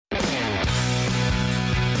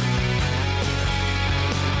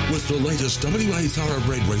with the latest WA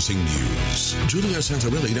thoroughbred racing news. Julio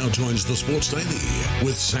Santarelli now joins the Sports Daily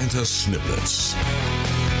with Santa Snippets.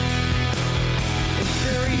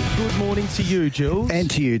 Very good morning to you, Jules.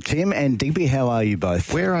 And to you, Tim and Digby. How are you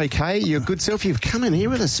both? We're okay. You're a good self. You've come in here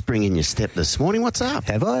with a spring in your step this morning. What's up?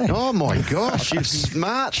 Have I? Oh, my gosh. You've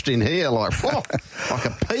marched in here like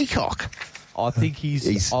a peacock. I think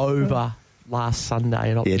he's over last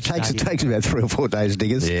Sunday. Yeah, it takes about 3 or 4 days,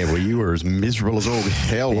 Diggers. Yeah, well, you were as miserable as all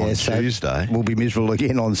hell on Tuesday. We'll be miserable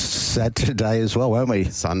again on Saturday as well, won't we?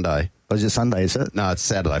 Sunday. Was it Sunday, is it? No, it's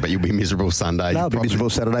Saturday, but you'll be miserable Sunday. No, I'll be miserable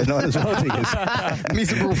Saturday night as well, Diggers.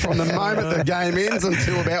 Miserable from the moment the game ends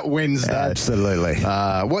until about Wednesday. Absolutely.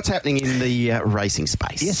 What's happening in the racing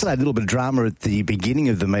space? Yesterday, a little bit of drama at the beginning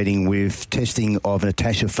of the meeting with testing of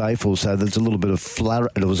Natasha Faithful. So there's a little bit of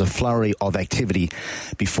flurry of activity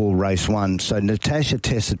before race one. So Natasha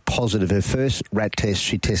tested positive. Her first rat test,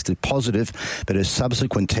 she tested positive, but her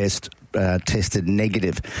subsequent test tested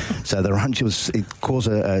negative. So it caused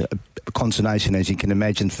a consternation, as you can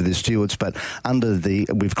imagine, for the stewards. But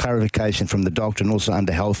with clarification from the doctor and also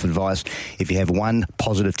under health advice, if you have one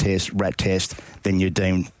positive test, rat test, then you're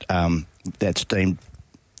deemed that's the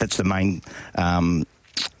main.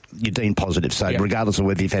 You're deemed positive. So regardless of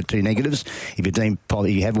whether you've had 2 negatives, if you're deemed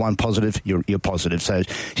you have one positive, you're positive. So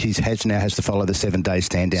she now has to follow the 7-day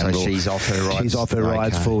stand down rule. She's off her rides. She's off her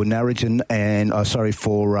rides for Narrogin and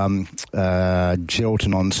for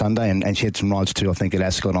Geraldton on Sunday, and she had some rides too, I think, at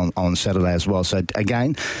Ascot on Saturday as well. So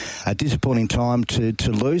again, a disappointing time to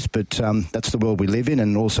lose, but that's the world we live in.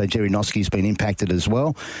 And also Jerry Noski's been impacted as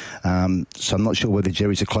well. So I'm not sure whether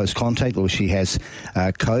Jerry's a close contact or she has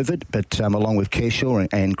COVID, but along with Kershaw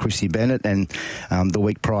and Chrissy Bennett, and the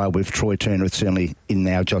week prior with Troy Turner, it's certainly in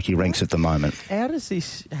our jockey ranks at the moment. How does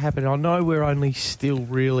this happen? I know we're only still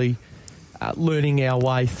really learning our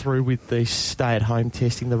way through with the stay-at-home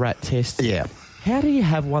testing, the rat test. Yeah. How do you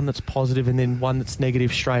have one that's positive and then one that's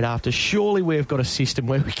negative straight after? Surely we've got a system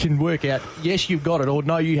where we can work out, yes, you've got it, or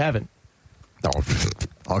no, you haven't. Oh,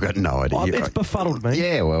 I've got no idea. It's befuddled me.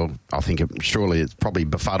 Yeah, well, I think surely it's probably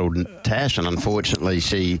befuddled Tash, and unfortunately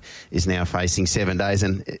she is now facing 7 days.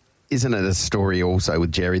 And isn't it a story also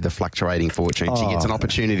with Jerry, the fluctuating fortune? She gets an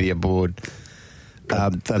opportunity aboard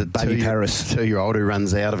the baby Paris 2-year-old who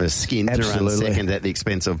runs out of her skin to run second at the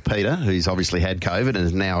expense of Peter, who's obviously had COVID and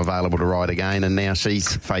is now available to ride again, and now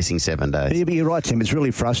she's facing 7 days. Yeah, but you're right, Tim. It's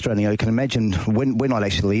really frustrating. I can imagine when we're not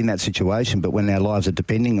actually in that situation, but when our lives are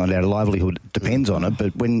depending on our livelihood depends on it.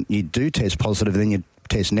 But when you do test positive, then you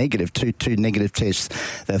test negative, two negative tests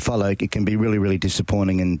that follow, it can be really, really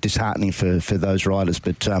disappointing and disheartening for those riders.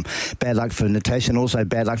 But bad luck for Natasha, and also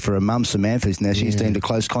bad luck for her mum, Samantha. Now she's deemed a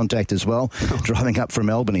close contact as well, driving up from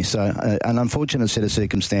Albany. So an unfortunate set of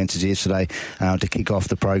circumstances yesterday to kick off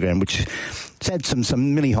the program, which had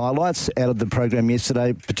some mini highlights out of the program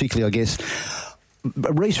yesterday, particularly, I guess,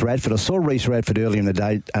 Reece Radford. I saw Reece Radford earlier in the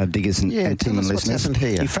day, Diggers and Tim and listeners.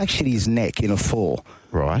 He fractured his neck in a fall.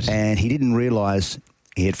 Right. And he didn't realise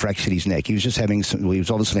he had fractured his neck. He was just he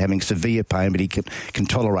was obviously having severe pain, but he can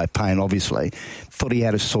tolerate pain, obviously. Thought he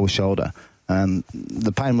had a sore shoulder.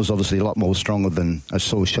 The pain was obviously a lot more stronger than a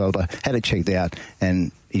sore shoulder. Had it checked out,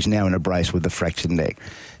 and he's now in a brace with a fractured neck.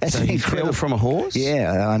 That's so he fell from a horse?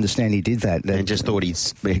 Yeah, I understand he did that. And just thought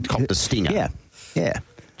he'd copped a stinger? Yeah.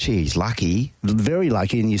 Geez, lucky. Very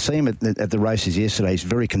lucky, and you see him at the races yesterday. He's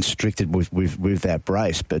very constricted with that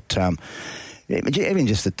brace, but... even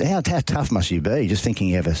just how tough must you be? Just thinking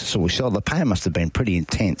you have a sore shoulder, the pain must have been pretty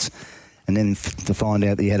intense, and then to find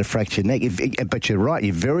out that you had a fractured neck. But you're right,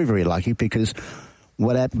 you're very, very lucky, because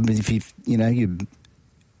what happens if you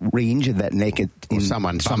re-injured that neck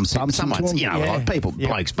someone's blokes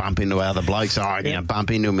bump into other blokes, bump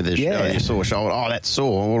into him with your sore shoulder, that's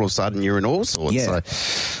sore, all of a sudden you're in all sorts.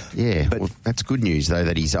 But that's good news though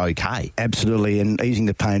that he's okay. Absolutely, and easing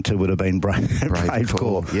the pain too would have been brave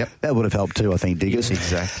call. Yep, that would have helped too, I think, Diggers.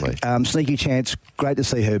 Exactly. Sneaky Chance, great to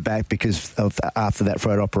see her back, because after that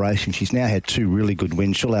throat operation she's now had 2 really good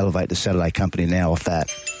wins. She'll elevate the Saturday company now off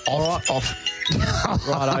that. Off.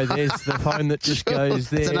 Righto, there's the phone that just goes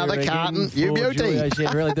there. It's another carton. UBOT.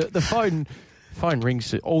 Yeah, really. The phone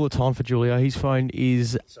rings all the time for Julio. His phone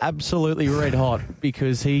is absolutely red hot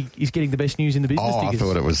because he is getting the best news in the business. I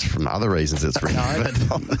thought it was from other reasons it's ringing.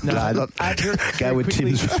 No, go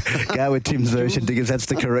with Tim's version, because that's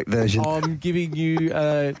the correct version. I'm giving you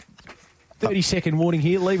 30-second warning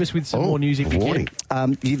here. Leave us with some more news if you can.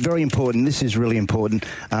 Very important. This is really important.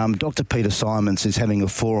 Dr. Peter Simons is having a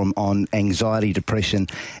forum on anxiety, depression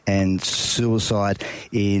and suicide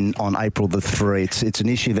on April the 3rd. It's an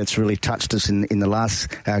issue that's really touched us in the last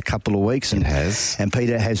couple of weeks. It has. And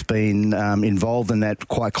Peter has been involved in that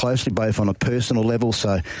quite closely, both on a personal level.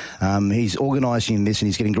 So he's organising this, and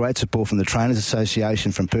he's getting great support from the Trainers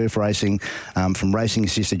Association, from Perth Racing, from Racing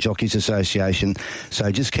Assisted Jockeys Association.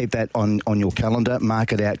 So just keep that on your calendar.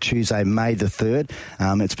 Mark it out, Tuesday, May the 3rd.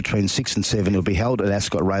 It's between 6 and 7. It'll be held at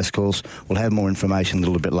Ascot Racecourse. We'll have more information a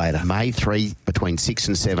little bit later. May 3, between 6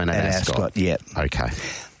 and 7 at Ascot. Yeah. Okay.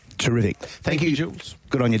 Terrific. Thank you, Jules.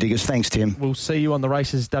 Good on you, Diggers. Thanks, Tim. We'll see you on the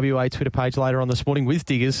Races WA Twitter page later on this morning with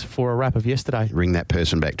Diggers for a wrap of yesterday. Ring that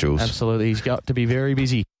person back, Jules. Absolutely. He's got to be very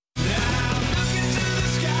busy.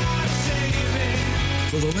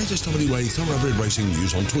 For the latest WA thoroughbred racing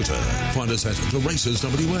news on Twitter, find us at The Races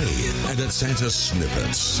WA and at Santa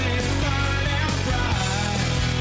Snippets.